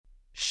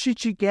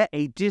Should you get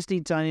a Disney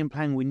dining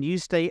plan when you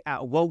stay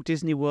at a Walt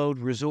Disney World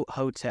Resort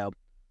Hotel?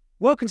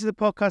 Welcome to the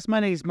podcast.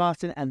 My name is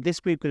Martin, and this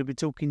week we're going to be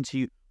talking to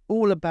you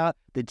all about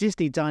the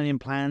Disney dining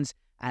plans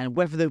and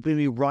whether they're going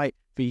to be right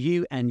for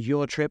you and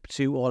your trip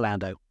to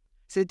Orlando.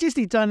 So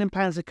Disney dining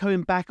plans are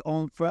coming back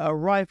on for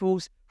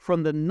arrivals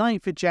from the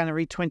 9th of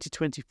January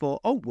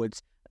 2024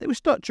 onwards. They were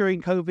stopped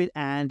during COVID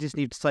and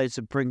Disney decided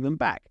to bring them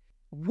back.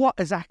 What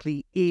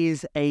exactly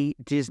is a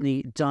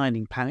Disney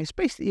dining plan? It's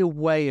basically a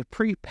way of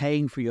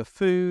prepaying for your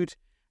food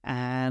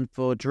and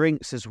for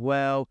drinks as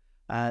well,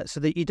 so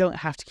that you don't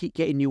have to keep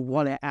getting your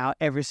wallet out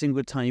every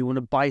single time you want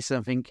to buy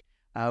something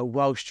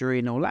whilst you're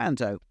in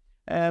Orlando.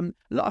 A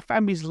lot of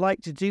families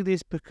like to do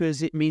this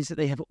because it means that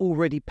they have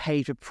already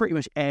paid for pretty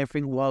much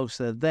everything whilst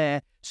they're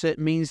there, so it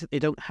means that they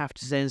don't have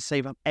to then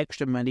save up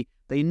extra money.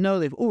 They know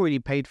they've already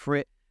paid for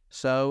it,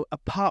 so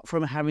apart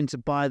from having to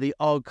buy the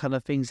odd kind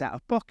of things out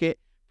of pocket,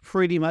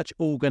 pretty much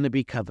all going to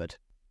be covered.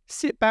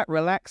 Sit back,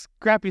 relax,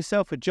 grab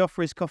yourself a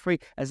Joffrey's coffee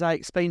as I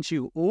explain to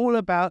you all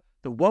about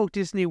the Walt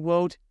Disney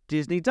World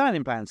Disney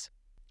dining plans.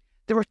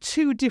 There are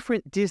two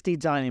different Disney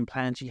dining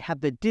plans. You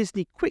have the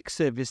Disney Quick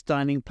Service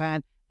Dining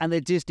Plan and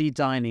the Disney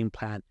Dining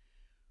Plan.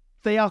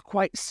 They are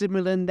quite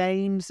similar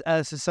names,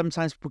 so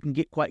sometimes people can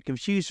get quite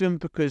confused with them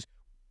because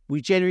we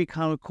generally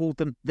kind of call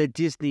them the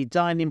Disney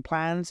Dining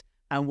Plans,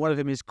 and one of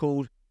them is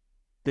called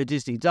the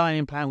Disney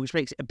Dining Plan, which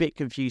makes it a bit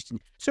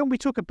confusing. So when we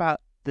talk about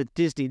the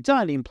Disney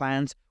dining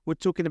plans, we're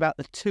talking about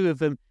the two of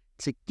them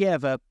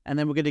together, and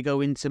then we're going to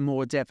go into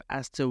more depth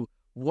as to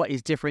what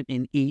is different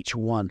in each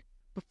one.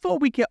 Before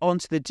we get on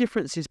to the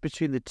differences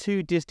between the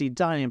two Disney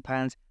dining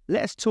plans,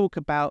 let's talk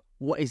about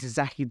what is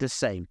exactly the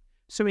same.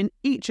 So in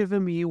each of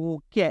them, you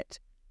will get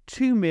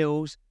 2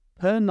 meals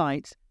per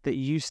night that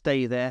you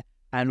stay there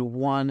and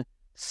 1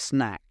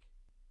 snack.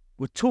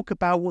 We'll talk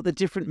about what the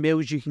different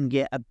meals you can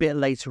get a bit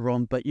later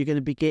on, but you're going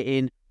to be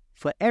getting,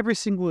 for every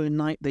single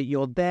night that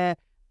you're there,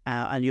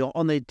 and you're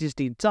on the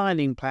Disney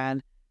dining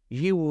plan,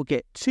 you will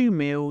get 2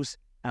 meals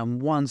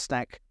and 1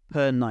 snack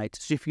per night.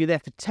 So if you're there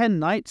for 10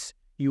 nights,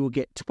 you will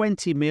get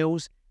 20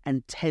 meals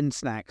and 10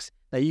 snacks.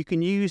 Now you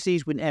can use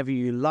these whenever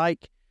you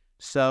like.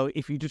 So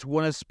if you just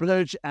want to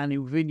splurge and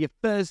within your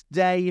first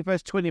day, your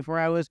first 24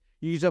 hours,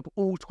 use up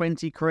all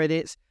 20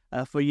 credits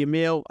for your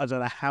meal. I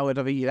don't know how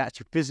you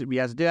actually physically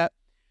have to do that.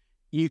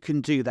 You can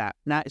do that.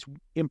 Now it's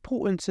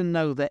important to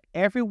know that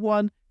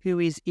everyone who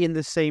is in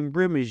the same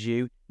room as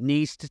you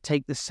needs to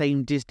take the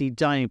same Disney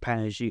dining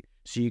plan as you.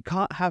 So you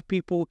can't have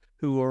people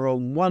who are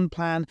on one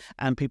plan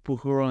and people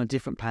who are on a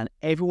different plan.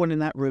 Everyone in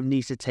that room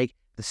needs to take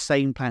the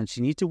same plan. So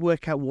you need to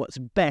work out what's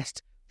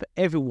best for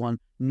everyone,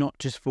 not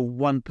just for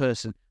one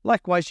person.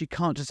 Likewise, you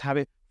can't just have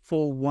it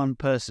for one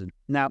person.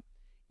 Now,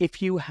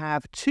 if you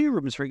have 2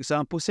 rooms, for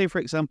example, say for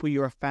example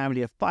you're a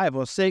family of 5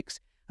 or 6,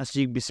 and so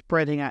you can be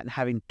spreading out and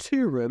having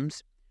 2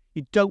 rooms,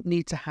 you don't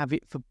need to have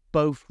it for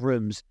both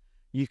rooms.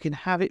 You can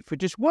have it for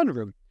just one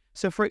room.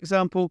 So, for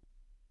example,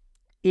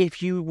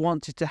 if you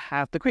wanted to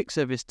have the quick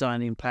service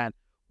dining plan,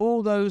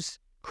 all those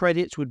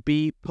credits would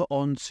be put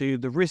onto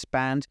the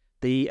wristband,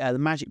 the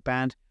magic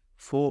band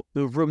for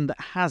the room that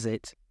has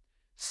it.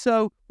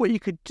 So what you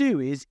could do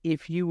is,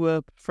 if you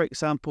were, for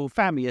example,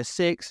 family of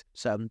 6,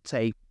 so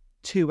say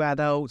 2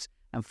 adults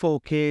and 4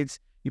 kids,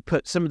 you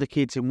put some of the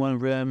kids in one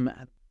room.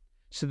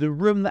 So the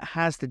room that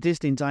has the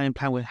Disney dining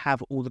plan will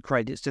have all the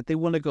credits. So if they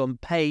want to go and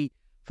pay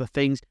for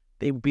things,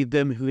 it would be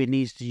them who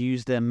needs to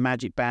use their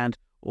magic band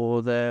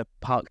or the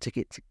park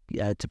ticket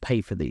to pay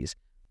for these.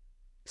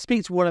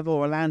 Speak to one of our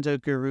Orlando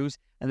gurus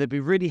and they'll be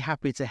really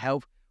happy to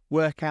help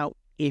work out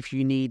if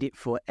you need it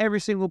for every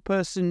single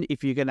person,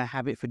 if you're going to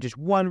have it for just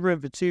one room,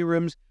 for 2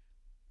 rooms.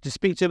 Just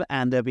speak to them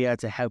and they'll be able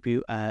to help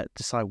you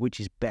decide which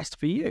is best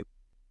for you.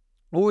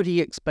 Already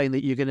explained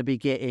that you're going to be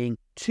getting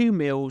 2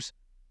 meals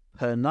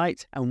per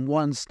night and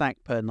 1 snack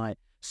per night.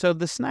 So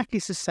the snack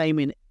is the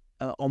same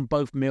on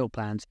both meal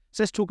plans.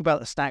 So let's talk about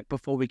the snack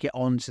before we get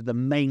on to the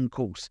main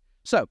course.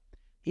 So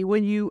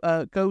when you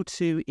go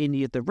to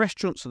any of the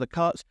restaurants or the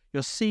carts,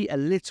 you'll see a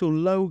little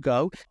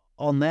logo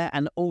on there.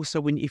 And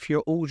also if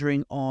you're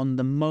ordering on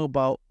the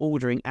mobile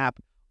ordering app,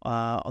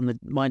 on the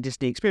My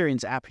Disney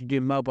Experience app, you do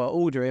mobile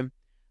ordering,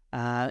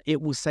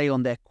 it will say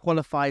on there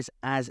qualifies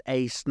as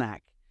a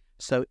snack.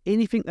 So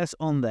anything that's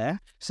on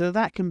there, so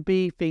that can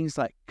be things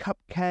like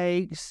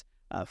cupcakes,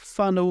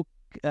 funnel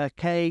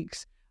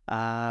cakes,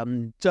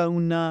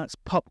 donuts,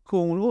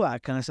 popcorn, all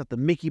that kind of stuff. The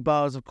Mickey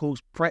bars, of course,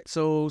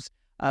 pretzels,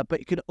 but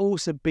it could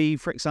also be,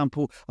 for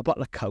example, a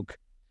bottle of Coke.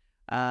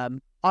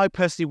 I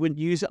personally wouldn't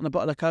use it on a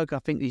bottle of Coke. I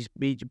think there's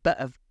be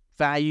better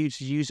value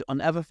to use it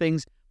on other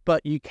things,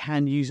 but you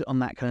can use it on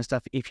that kind of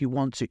stuff if you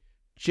want to.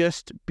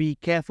 Just be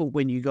careful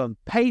when you go and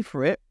pay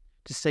for it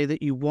to say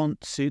that you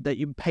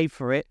pay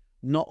for it,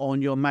 not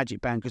on your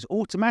magic band, because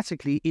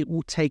automatically it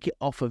will take it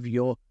off of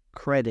your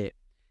credit.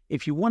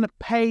 If you want to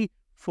pay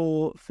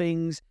for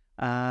things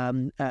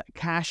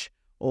cash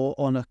or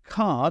on a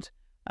card,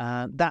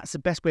 that's the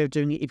best way of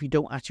doing it if you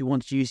don't actually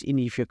want to use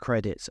any of your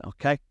credits,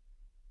 okay?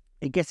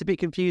 It gets a bit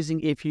confusing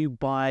if you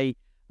buy,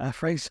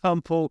 for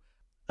example,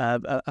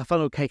 a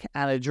funnel cake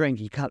and a drink,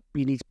 you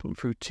need to put them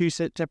through two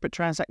separate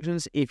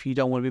transactions if you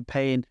don't want to be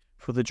paying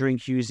for the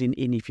drink using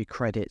any of your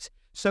credits.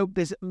 So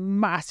there's a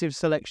massive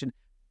selection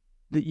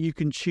that you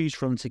can choose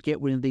from to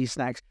get one of these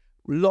snacks.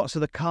 Lots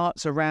of the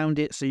carts around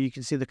it, so you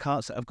can see the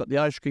carts that have got the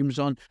ice creams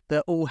on. They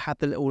all have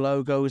the little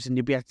logos, and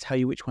you'll be able to tell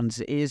you which ones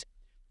it is.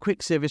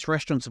 Quick service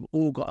restaurants have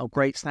all got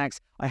great snacks.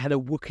 I had a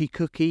Wookie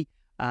cookie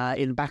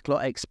in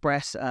Backlot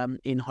Express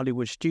in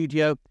Hollywood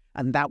Studio,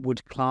 and that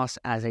would class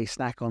as a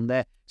snack on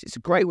there. So it's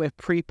a great way of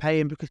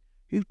prepaying, because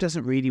who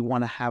doesn't really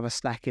want to have a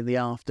snack in the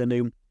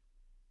afternoon?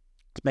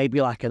 It's maybe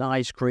like an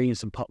ice cream,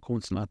 some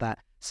popcorn, something like that.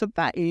 So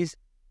that is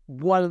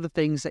one of the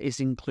things that is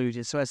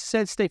included. So as I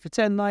said, stay for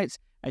 10 nights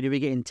and you'll be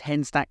getting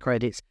 10 snack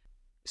credits.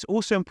 It's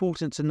also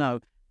important to know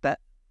that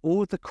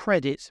all the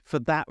credits for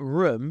that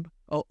room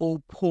are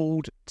all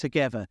pooled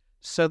together.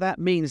 So that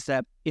means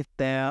that if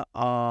there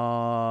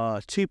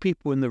are 2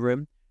 people in the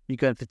room, you're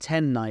going for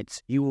 10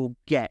 nights, you will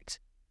get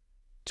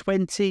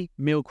 20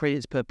 meal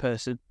credits per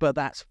person, but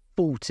that's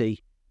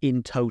 40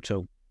 in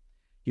total.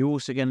 You're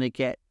also going to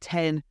get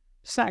 10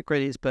 snack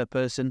credits per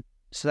person,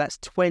 so that's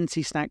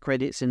 20 snack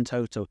credits in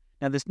total.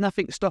 Now, there's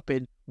nothing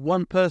stopping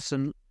one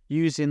person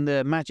using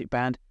the Magic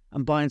Band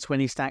and buying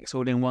 20 stacks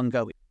all in one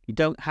go. You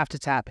don't have to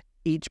tap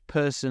each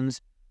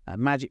person's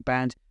Magic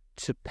Band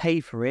to pay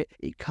for it.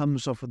 It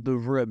comes off of the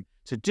room.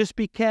 So just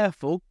be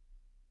careful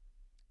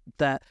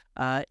that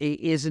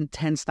it isn't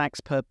 10 stacks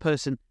per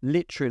person.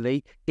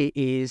 Literally, it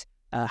is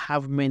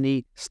how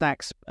many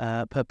stacks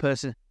per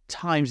person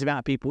times the amount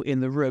of people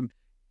in the room,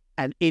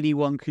 and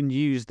anyone can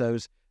use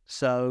those.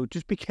 So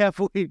just be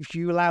careful if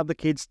you allow the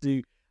kids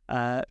to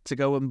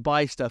go and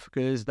buy stuff,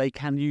 because they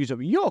can use up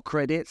your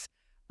credits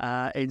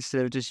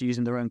instead of just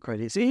using their own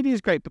credits. It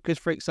is great because,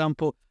 for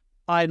example,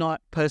 I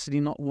not personally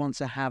not want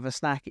to have a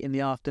snack in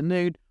the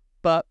afternoon,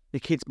 but the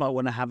kids might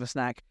want to have a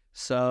snack,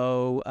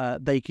 so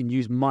they can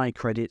use my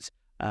credits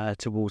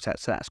towards that.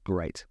 So that's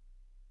great.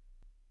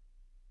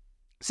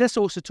 So let's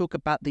also talk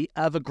about the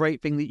other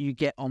great thing that you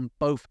get on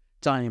both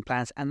dining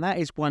plans, and that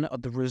is one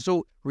of the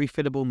resort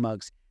refillable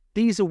mugs.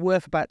 These are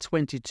worth about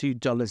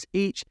 $22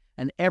 each,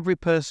 and every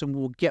person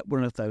will get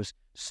one of those.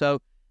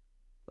 So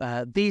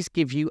these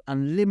give you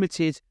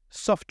unlimited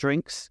soft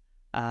drinks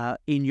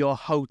in your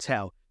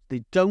hotel.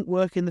 They don't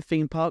work in the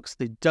theme parks.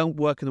 They don't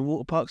work in the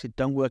water parks. They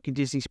don't work in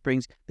Disney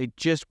Springs. They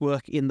just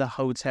work in the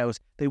hotels.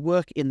 They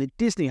work in the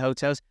Disney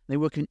hotels. They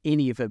work in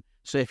any of them.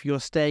 So if you're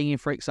staying in,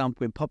 for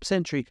example, in Pop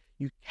Century,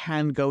 you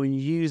can go and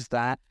use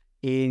that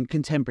in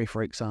Contemporary,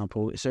 for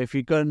example. So if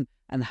you're going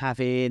and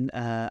having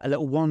a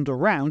little wander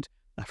around,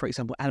 for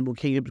example, Animal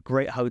Kingdom, a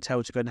great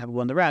hotel to go and have a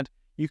wander around,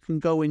 you can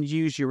go and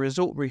use your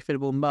resort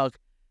refillable mug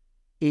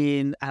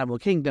in Animal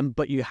Kingdom,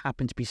 but you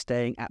happen to be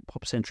staying at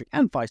Pop Century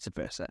and vice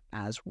versa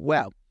as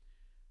well.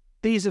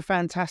 These are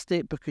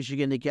fantastic because you're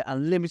going to get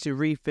unlimited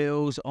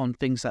refills on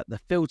things like the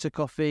filter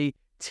coffee,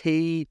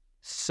 tea,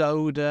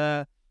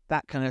 soda,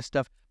 that kind of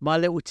stuff. My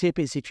little tip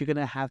is, if you're going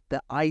to have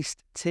the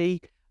iced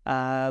tea,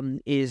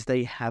 is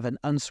they have an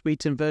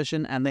unsweetened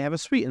version and they have a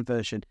sweetened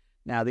version.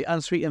 Now, the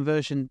unsweetened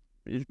version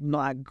is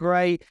not that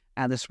great,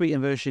 and the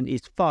sweetened version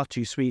is far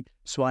too sweet,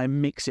 so I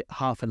mix it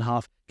half and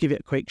half, give it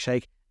a quick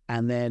shake,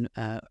 and then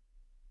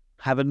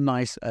have a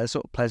nice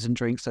sort of pleasant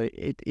drink. So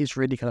it is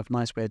really kind of a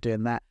nice way of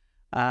doing that.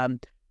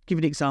 Give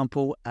you an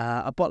example,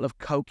 a bottle of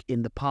Coke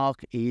in the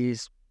park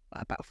is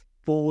about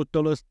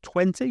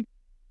 $4.20,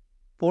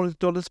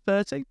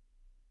 $4.30.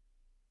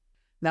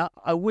 Now,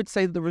 I would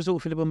say that the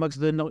resort fillable mugs,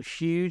 they're not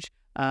huge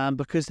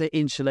because they're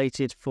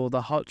insulated for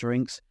the hot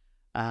drinks.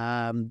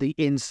 The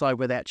inside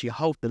where they actually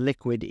hold the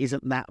liquid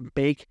isn't that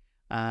big,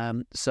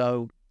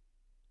 so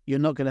you're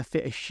not going to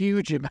fit a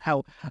huge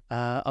amount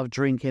of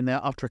drink in there.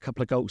 After a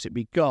couple of gulps, it'd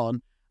be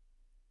gone.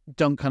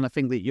 Don't kind of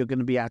think that you're going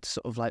to be able to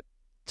sort of like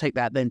take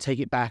that, then take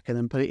it back, and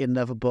then put it in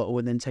another bottle,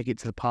 and then take it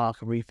to the park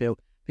and refill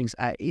things.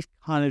 It's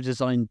kind of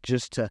designed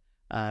just to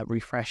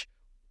refresh.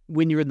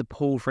 When you're in the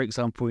pool, for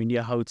example, in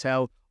your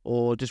hotel,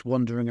 or just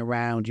wandering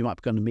around, you might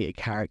be going to meet a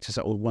character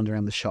that will wander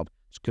around the shop.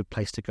 It's a good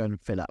place to go and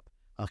fill up.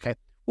 Okay.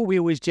 What we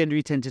always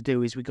generally tend to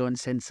do is we go and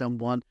send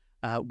someone,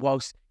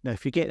 whilst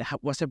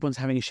everyone's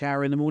having a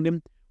shower in the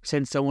morning,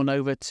 send someone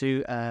over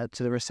to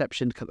the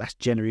reception, because that's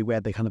generally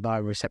where they kind of are,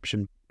 a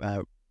reception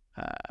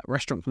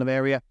restaurant kind of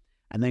area,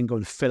 and then go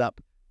and fill up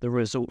the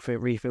resort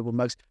refillable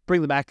mugs, bring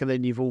them back, and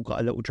then you've all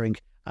got a little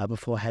drink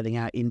before heading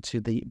out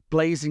into the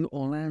blazing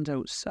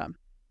Orlando sun.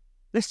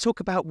 Let's talk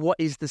about what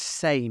is the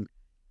same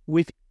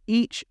with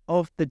each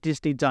of the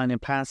Disney dining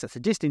plans. That's the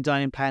Disney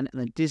dining plan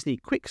and the Disney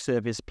quick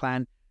service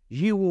plan.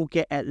 You will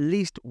get at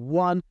least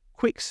one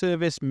quick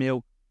service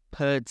meal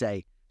per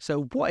day.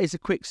 So what is a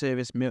quick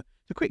service meal?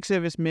 The quick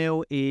service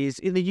meal is,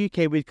 in the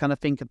UK, we'd kind of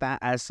think of that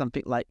as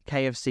something like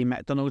KFC,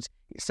 McDonald's.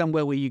 It's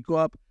somewhere where you go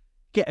up,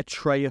 get a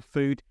tray of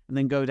food, and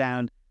then go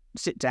down,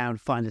 sit down,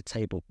 find a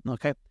table.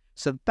 Okay,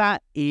 so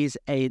that is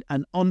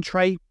an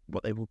entree,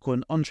 what they will call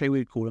an entree, we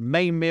would call a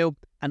main meal,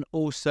 and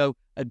also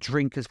a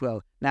drink as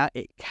well. Now,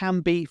 it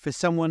can be for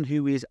someone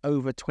who is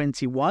over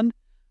 21.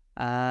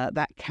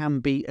 That can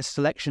be a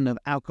selection of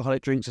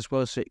alcoholic drinks as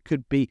well. So it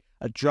could be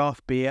a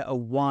draft beer, a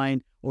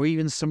wine, or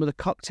even some of the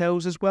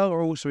cocktails as well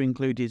are also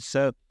included.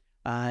 So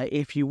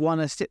if you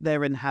want to sit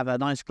there and have a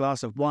nice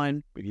glass of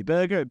wine with your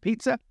burger and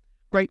pizza,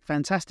 great,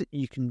 fantastic,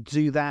 you can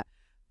do that.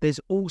 There's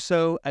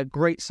also a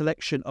great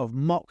selection of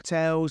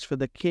mocktails for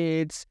the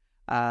kids.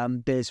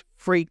 There's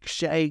freak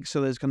shakes,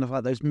 so there's kind of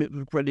like those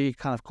really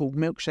kind of called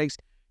milkshakes.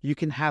 You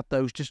can have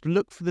those. Just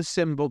look for the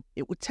symbol.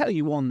 It will tell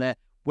you on there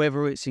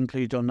whether it's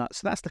included or not.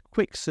 So that's the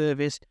quick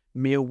service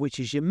meal, which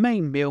is your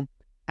main meal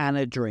and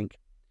a drink.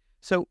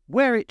 So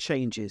where it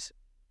changes,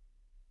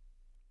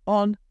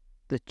 on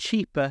the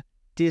cheaper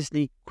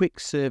Disney quick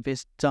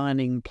service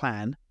dining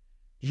plan,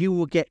 you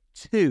will get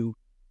 2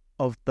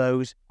 of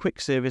those quick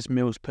service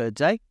meals per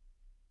day.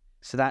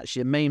 So that's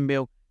your main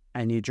meal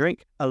and your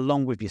drink,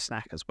 along with your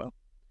snack as well.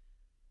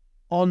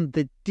 On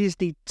the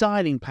Disney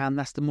dining plan,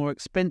 that's the more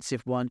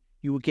expensive one,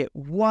 you will get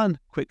 1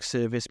 quick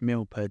service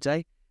meal per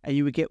day, and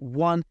you will get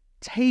 1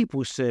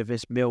 table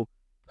service meal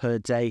per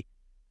day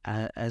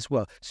as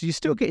well. So you're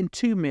still getting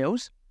 2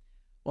 meals.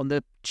 On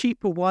the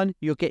cheaper one,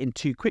 you're getting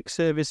 2 quick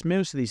service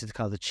meals. So these are the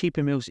kind of the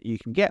cheaper meals that you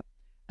can get.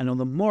 And on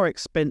the more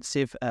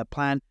expensive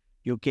plan,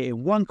 you're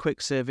getting 1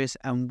 quick service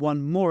and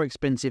 1 more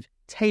expensive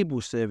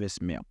table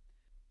service meal.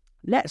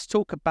 Let's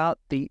talk about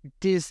the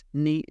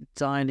Disney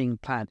dining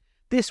plan.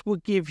 This will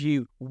give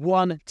you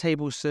 1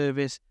 table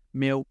service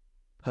meal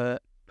per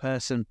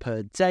person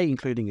per day,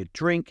 including a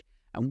drink,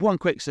 and 1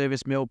 quick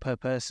service meal per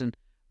person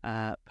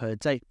per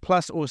day,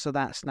 plus also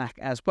that snack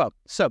as well.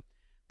 So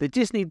the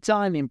Disney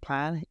dining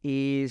plan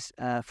is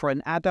for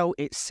an adult,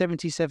 it's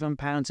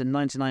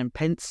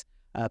 £77.99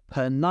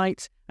 per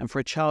night, and for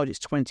a child, it's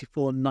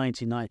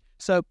 $24.99.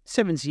 So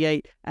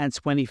 78 and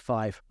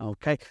 25.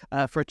 Okay,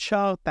 for a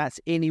child, that's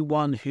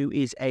anyone who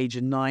is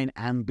age 9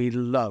 and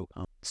below.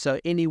 So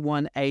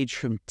anyone aged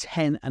from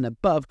 10 and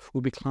above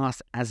will be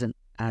classed as an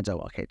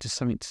adult. Okay, just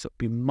something to sort of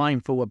be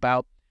mindful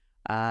about.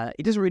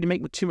 It doesn't really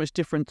make too much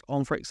difference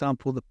on, for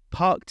example, the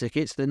park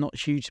tickets. They're not a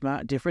huge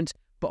amount of difference,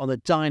 but on the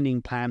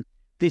dining plan,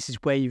 this is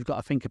where you've got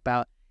to think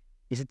about,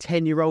 is a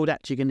 10-year-old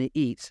actually going to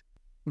eat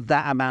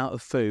that amount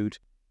of food?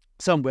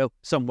 Some will,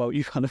 some won't.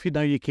 You kind of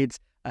know your kids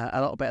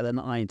a lot better than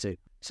I do.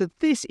 So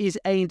this is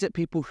aimed at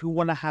people who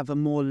want to have a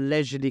more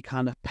leisurely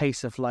kind of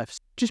pace of life.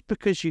 Just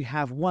because you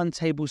have 1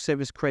 table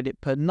service credit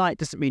per night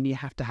doesn't mean you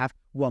have to have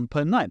 1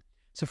 per night.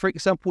 So for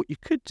example, what you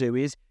could do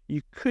is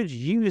you could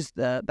use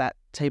that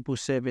table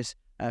service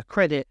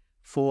credit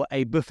for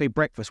a buffet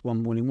breakfast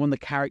one morning, the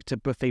character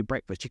buffet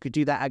breakfast. You could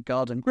do that at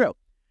Garden Grill.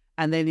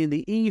 And then in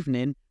the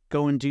evening,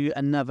 go and do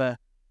another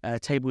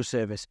table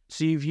service.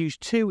 So you've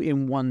used 2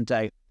 in one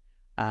day.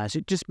 So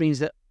it just means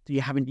that you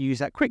haven't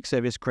used that quick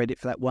service credit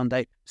for that one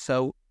day.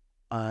 So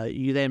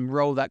you then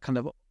roll that kind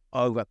of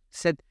over.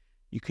 Said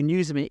you can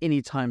use them at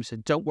any time, so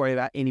don't worry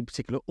about any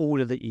particular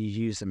order that you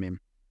use them in.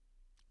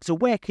 So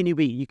where can you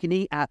eat? You can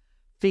eat at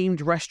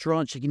themed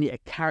restaurants. You can eat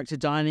at character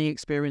dining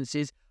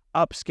experiences,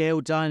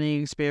 upscale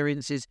dining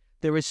experiences.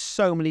 There are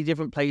so many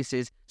different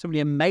places, so many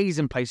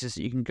amazing places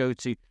that you can go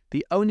to.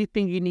 The only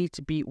thing you need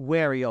to be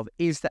wary of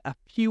is that a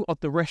few of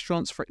the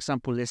restaurants, for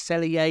example, Le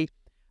Cellier,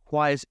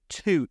 requires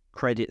 2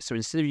 credits. So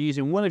instead of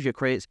using 1 of your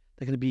credits,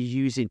 they're going to be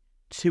using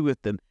 2 of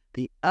them.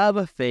 The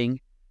other thing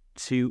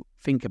to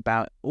think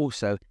about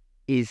also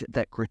is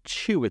that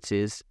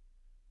gratuities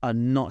are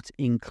not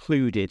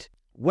included.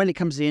 When it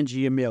comes to the end of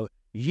your meal,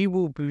 you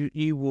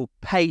will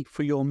pay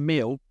for your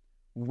meal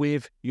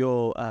with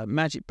your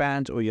Magic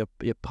Band or your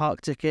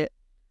park ticket,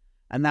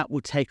 and that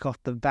will take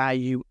off the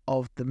value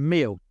of the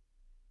meal.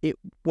 It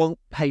won't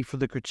pay for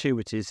the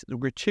gratuities. The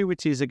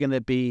gratuities are going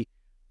to be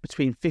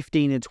between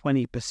 15 and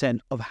 20%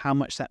 of how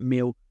much that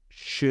meal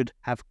should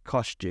have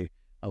cost you.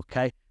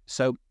 Okay,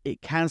 so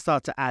it can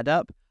start to add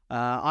up.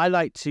 I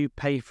like to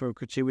pay for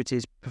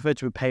gratuities, prefer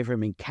to pay for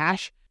them in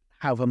cash.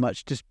 However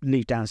much, just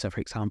leave down, so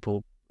for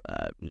example,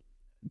 $20,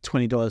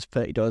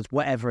 $30,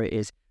 whatever it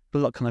is, a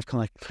lot kind of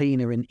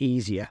cleaner and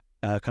easier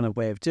kind of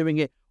way of doing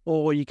it.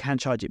 Or you can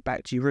charge it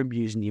back to your room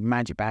using your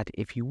Magic Band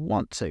if you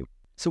want to.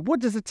 So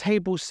what does a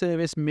table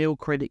service meal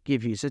credit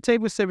give you? So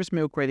table service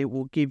meal credit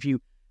will give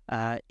you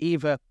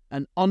either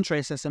an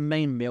entree, so that's a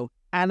main meal,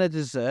 and a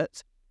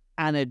dessert,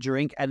 and a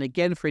drink. And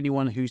again, for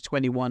anyone who's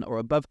 21 or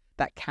above,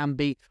 that can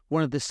be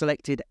one of the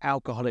selected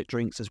alcoholic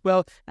drinks as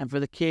well. And for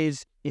the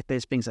kids, if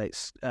there's things like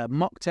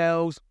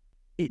mocktails,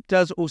 it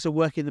does also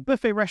work in the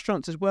buffet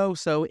restaurants as well.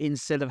 So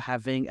instead of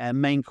having a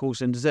main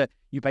course and dessert,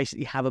 you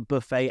basically have a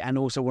buffet and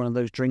also one of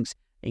those drinks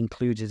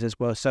included as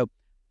well. So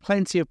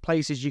plenty of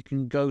places you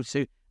can go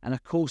to. And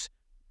of course,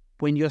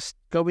 when you're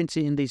going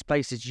to in these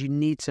places, you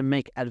need to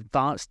make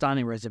advanced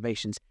dining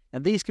reservations. Now,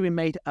 these can be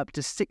made up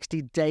to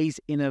 60 days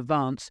in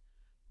advance.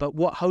 But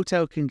what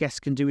hotel guests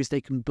can do is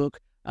they can book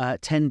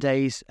 10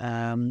 days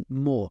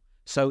more.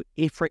 So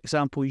if, for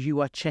example,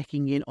 you are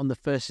checking in on the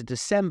 1st of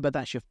December,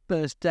 that's your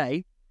first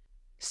day,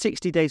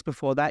 60 days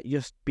before that,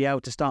 you'll be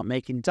able to start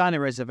making dining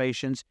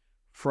reservations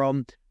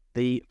from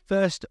the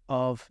 1st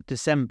of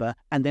December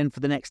and then for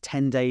the next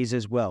 10 days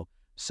as well.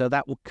 So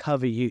that will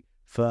cover you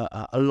for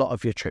a lot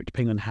of your trip,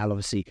 depending on how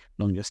obviously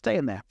long you're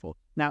staying there for.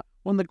 Now,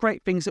 one of the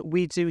great things that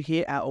we do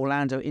here at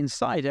Orlando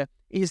Insider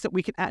is that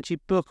we can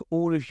actually book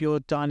all of your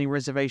dining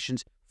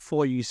reservations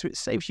for you. So it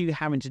saves you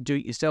having to do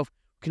it yourself.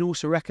 We can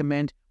also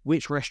recommend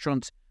which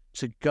restaurants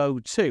to go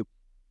to.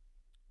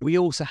 We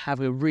also have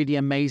a really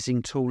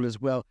amazing tool as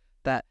well,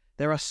 that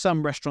there are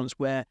some restaurants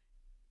where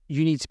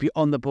you need to be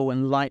on the ball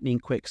and lightning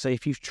quick. So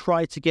if you've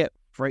tried to get,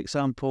 for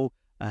example,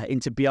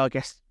 into BR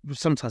Guest,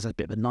 sometimes it's a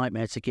bit of a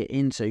nightmare to get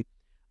into.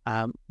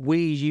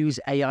 We use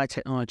AI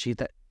technology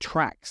that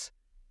tracks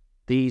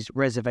these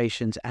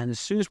reservations, and as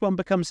soon as one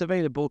becomes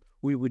available,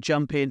 we will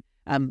jump in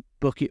and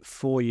book it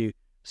for you.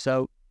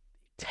 So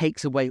it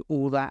takes away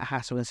all that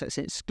hassle, and so it's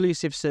an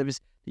exclusive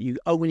service that you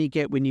only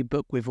get when you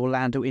book with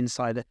Orlando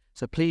Insider.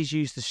 So please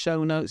use the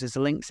show notes. There's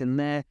links in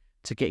there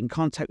to get in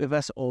contact with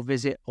us, or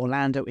visit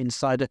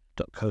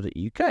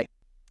orlandoinsider.co.uk.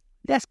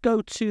 Let's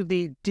go to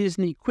the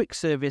Disney Quick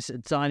Service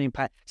Dining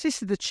Plan. So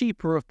this is the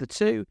cheaper of the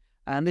two,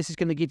 and this is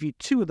going to give you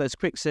 2 of those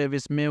quick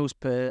service meals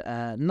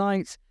per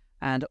night,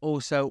 and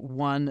also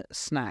 1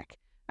 snack.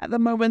 At the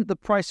moment, the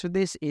price for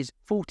this is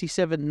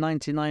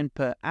 $47.99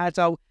 per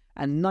adult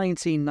and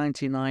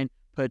 $19.99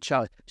 per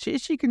child. So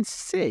as you can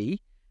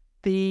see,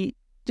 the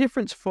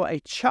difference for a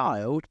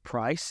child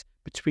price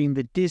between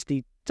the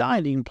Disney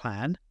dining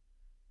plan,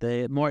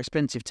 the more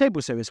expensive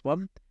table service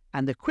one,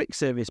 and the quick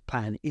service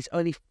plan is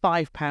only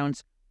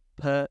 £5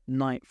 per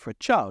night for a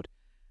child.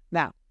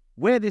 Now,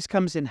 where this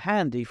comes in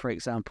handy, for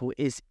example,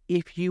 is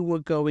if you were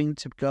going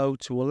to go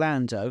to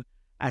Orlando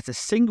as a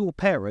single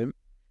parent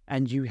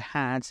and you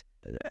had,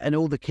 and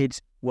all the kids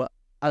were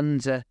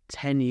under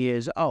 10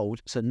 years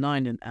old, so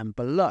 9 and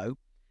below,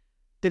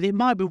 then it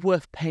might be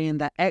worth paying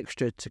that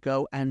extra to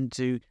go and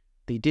do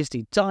the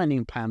Disney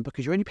dining plan,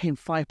 because you're only paying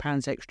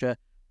 £5 extra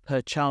per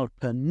child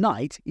per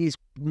night. It is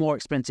more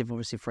expensive,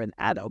 obviously, for an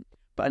adult,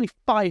 but only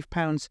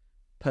 £5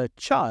 per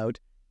child,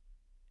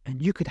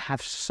 and you could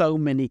have so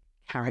many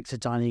character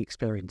dining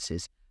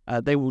experiences.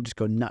 They will just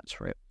go nuts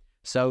for it.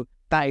 So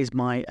that is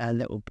my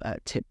little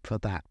tip for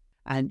that.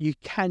 And you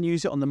can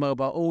use it on the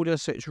mobile order,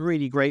 so it's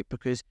really great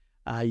because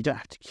you don't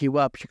have to queue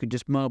up. You can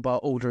just mobile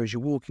order as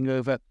you're walking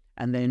over,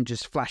 and then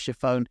just flash your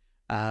phone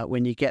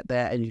when you get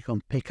there, and you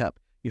can pick up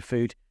your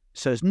food.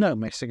 So there's no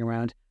messing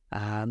around.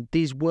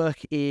 These work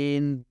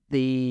in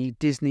the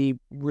Disney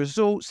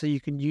resort, so you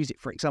can use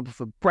it, for example,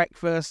 for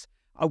breakfast.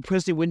 I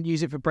personally wouldn't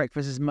use it for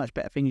breakfast. There's much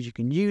better things you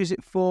can use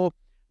it for,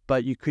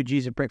 but you could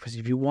use it for breakfast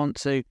if you want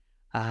to.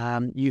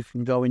 You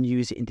can go and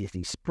use it in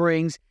Disney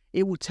Springs.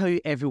 It will tell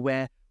you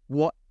everywhere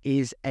what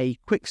is a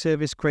quick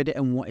service credit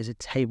and what is a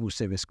table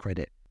service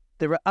credit.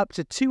 There are up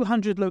to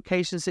 200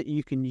 locations that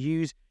you can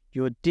use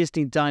your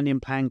Disney dining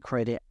plan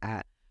credit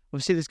at.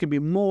 Obviously, there's going to be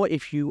more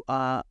if you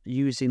are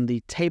using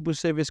the table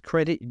service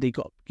credit.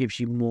 Gives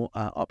you more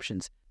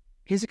options.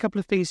 Here's a couple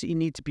of things that you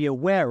need to be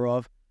aware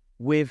of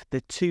with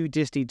the 2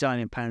 Disney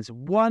dining plans.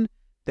 One,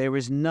 there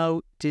is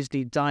no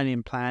Disney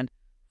dining plan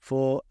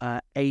for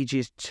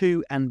ages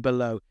 2 and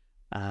below.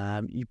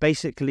 You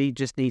basically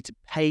just need to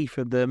pay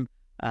for them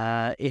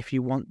if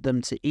you want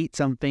them to eat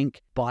something,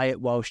 buy it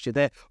whilst you're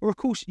there. Or, of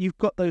course, you've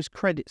got those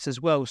credits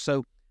as well.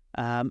 So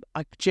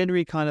I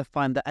generally kind of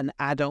find that an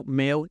adult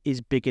meal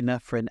is big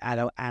enough for an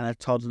adult and a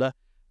toddler.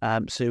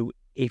 So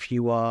if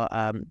you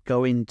are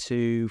going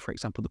to, for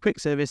example, the quick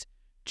service,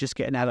 just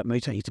get an adult meal.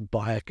 You don't need to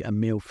buy a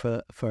meal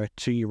for a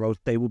 2-year-old.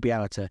 They will be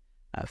able to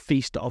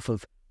feast off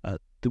of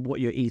what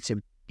you're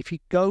eating. If you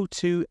go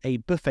to a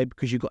buffet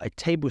because you've got a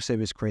table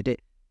service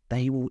credit,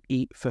 they will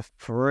eat for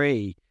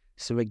free.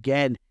 So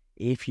again,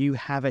 if you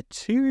have a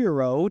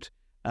 2-year-old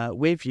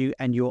with you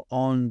and you're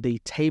on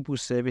the table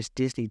service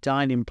Disney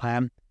dining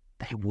plan,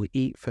 they will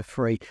eat for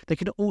free. They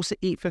can also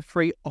eat for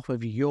free off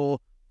of your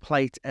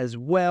plate as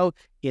well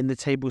in the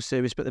table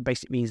service, but that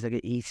basically means they're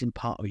eating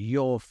part of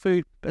your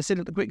food. But still,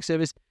 at the quick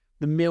service,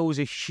 the meals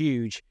are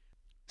huge.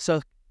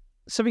 So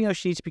something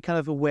else you need to be kind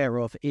of aware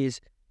of is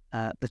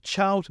the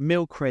child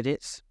meal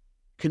credits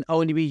can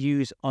only be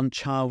used on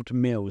child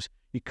meals.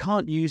 You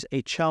can't use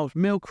a child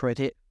meal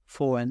credit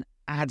for an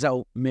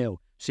adult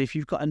meal. So if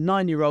you've got a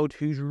 9-year-old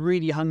who's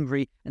really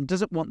hungry and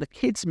doesn't want the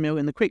kids' meal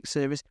in the quick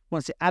service,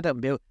 wants the adult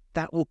meal,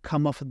 that will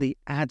come off of the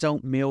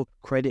adult meal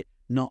credit,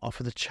 not off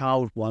of the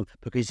child one,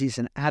 because it's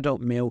an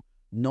adult meal,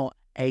 not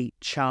a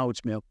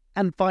child's meal.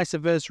 And vice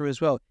versa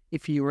as well.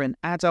 If you're an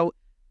adult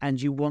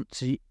and you want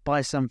to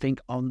buy something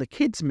on the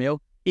kids'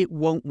 meal, it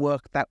won't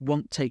work. That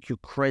won't take your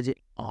credit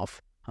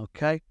off.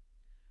 Okay?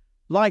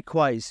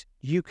 Likewise,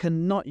 you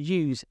cannot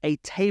use a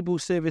table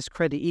service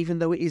credit, even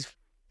though it is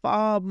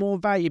far more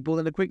valuable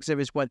than a quick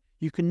service one.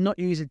 You cannot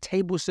use a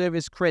table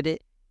service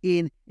credit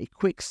in a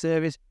quick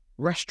service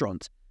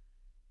restaurant.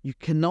 You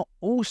cannot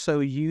also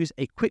use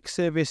a quick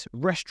service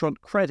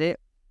restaurant credit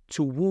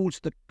towards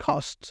the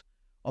cost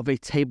of a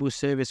table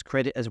service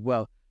credit as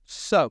well.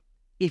 So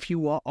if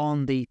you are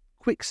on the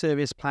quick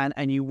service plan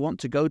and you want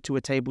to go to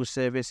a table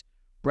service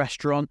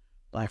restaurant,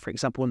 like for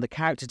example on the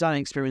character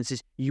dining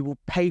experiences, you will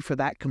pay for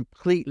that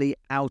completely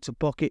out of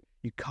pocket.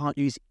 You can't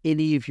use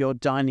any of your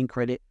dining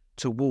credit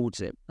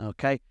towards it.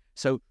 Okay,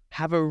 so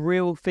have a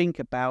real think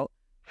about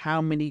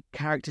how many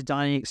character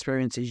dining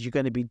experiences you're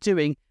going to be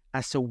doing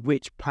as to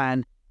which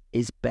plan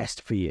is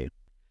best for you.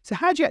 So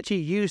how do you actually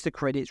use the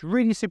credits?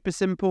 Really super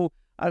simple.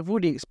 I've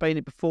already explained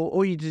it before.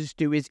 All you just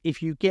do is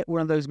if you get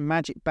one of those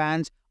magic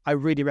bands, I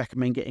really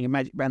recommend getting a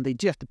magic band. They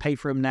do have to pay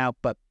for them now,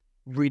 but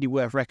really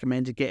worth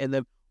recommending getting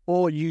them.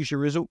 Or use your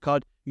resort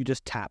card. You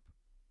just tap.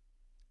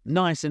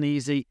 Nice and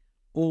easy.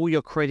 All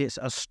your credits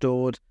are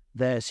stored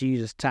there, so you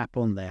just tap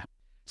on there.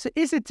 So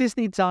is a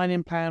Disney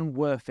dining plan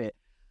worth it?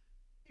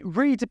 It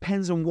really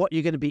depends on what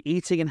you're going to be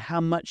eating and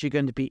how much you're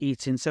going to be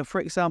eating. So, for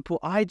example,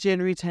 I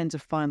generally tend to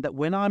find that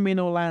when I'm in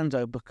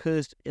Orlando,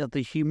 because of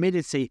the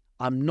humidity,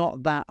 I'm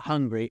not that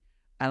hungry,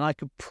 and I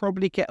could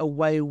probably get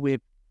away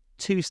with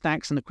 2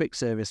 snacks and a quick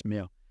service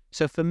meal.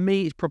 So for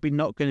me, it's probably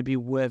not going to be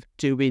worth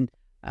doing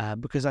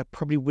because I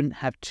probably wouldn't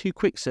have 2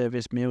 quick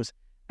service meals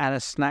and a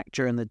snack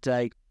during the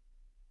day.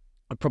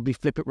 I'd probably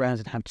flip it around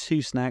and have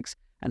 2 snacks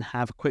and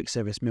have a quick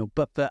service meal.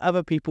 But for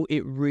other people,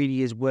 it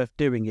really is worth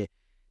doing it.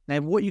 Now,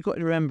 what you've got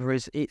to remember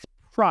is it's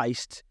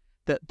priced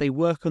that they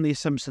work on the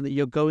assumption that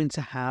you're going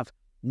to have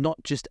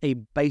not just a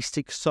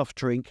basic soft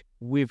drink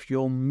with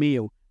your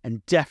meal.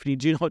 And definitely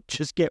do not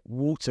just get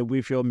water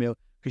with your meal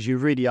because you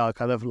really are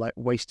kind of like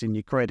wasting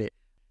your credit.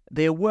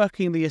 They're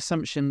working the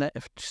assumption that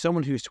if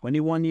someone who's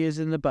 21 years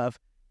and above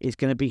is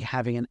going to be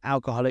having an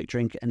alcoholic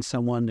drink and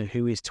someone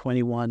who is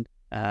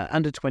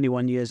under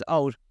 21 years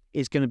old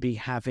is going to be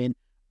having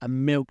a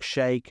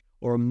milkshake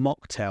or a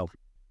mocktail.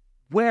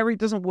 Where it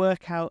doesn't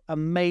work out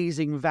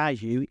amazing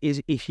value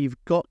is if you've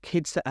got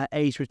kids that are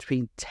aged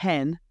between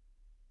 10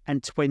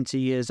 and 20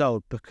 years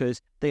old,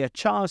 because they are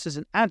charged as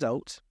an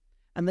adult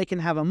and they can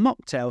have a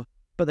mocktail,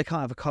 but they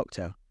can't have a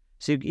cocktail.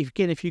 So if you've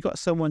got an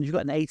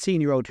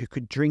 18-year-old who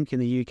could drink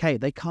in the UK,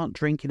 they can't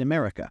drink in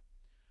America.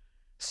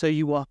 So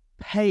you are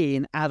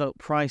paying adult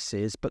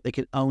prices, but they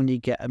can only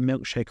get a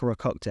milkshake or a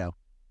cocktail.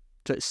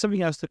 So it's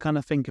something else to kind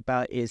of think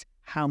about is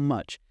how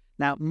much.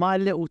 Now, my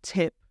little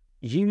tip,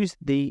 use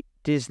the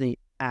Disney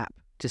app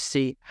to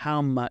see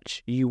how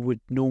much you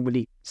would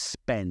normally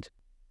spend.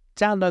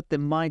 Download the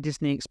My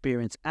Disney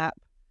Experience app,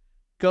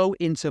 go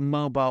into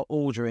mobile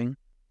ordering,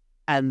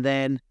 and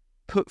then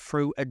put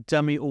through a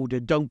dummy order.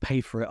 Don't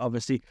pay for it,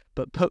 obviously,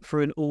 but put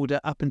through an order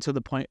up until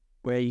the point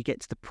where you get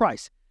to the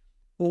price.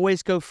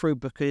 Always go through,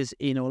 because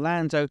in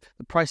Orlando,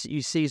 the price that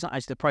you see is not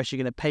actually the price you're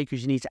going to pay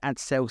because you need to add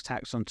sales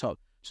tax on top.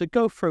 So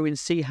go through and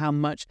see how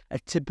much a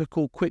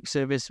typical quick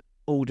service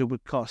order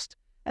would cost,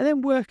 and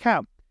then work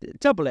out,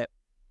 double it,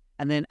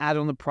 and then add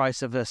on the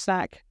price of a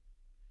snack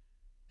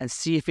and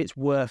see if it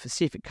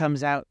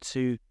comes out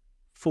to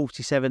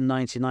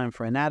 $47.99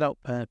 for an adult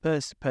per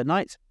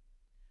night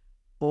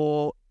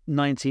or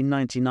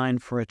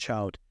 $19.99 for a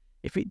child.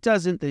 If it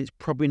doesn't, then it's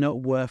probably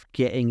not worth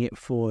getting it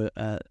for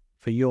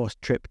your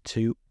trip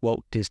to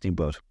Walt Disney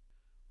World.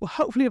 Well,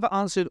 hopefully I've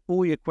answered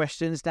all your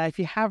questions. Now, if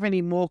you have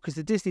any more, because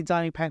the Disney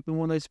Dining Plan has been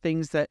one of those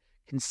things that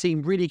can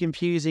seem really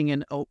confusing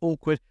and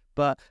awkward,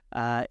 but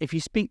if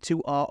you speak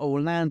to our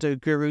Orlando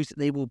gurus,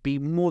 they will be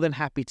more than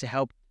happy to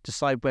help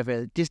decide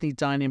whether the Disney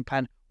Dining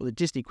Plan or the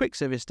Disney Quick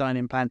Service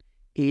Dining Plan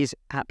is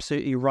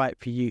absolutely right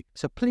for you.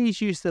 So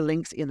please use the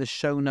links in the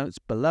show notes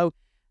below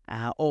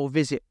or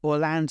visit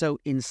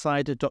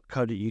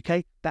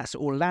orlandoinsider.co.uk. That's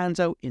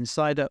Orlando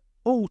Insider,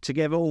 all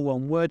together, all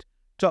one word,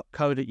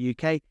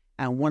 .co.uk.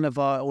 And one of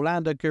our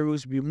Orlando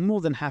gurus will be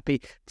more than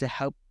happy to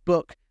help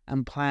book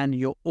and plan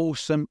your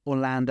awesome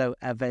Orlando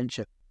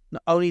adventure.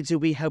 Not only do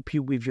we help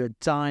you with your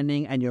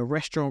dining and your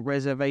restaurant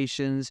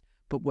reservations,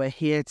 but we're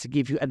here to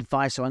give you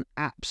advice on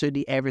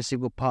absolutely every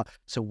single part.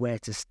 So where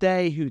to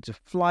stay, who to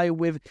fly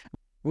with.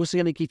 We're also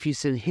going to give you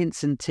some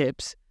hints and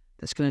tips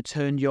that's going to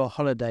turn your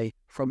holiday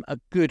from a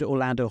good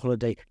Orlando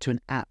holiday to an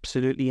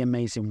absolutely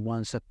amazing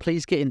one. So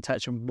please get in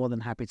touch. I'm more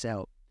than happy to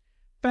help.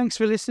 Thanks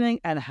for listening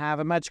and have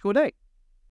a magical day.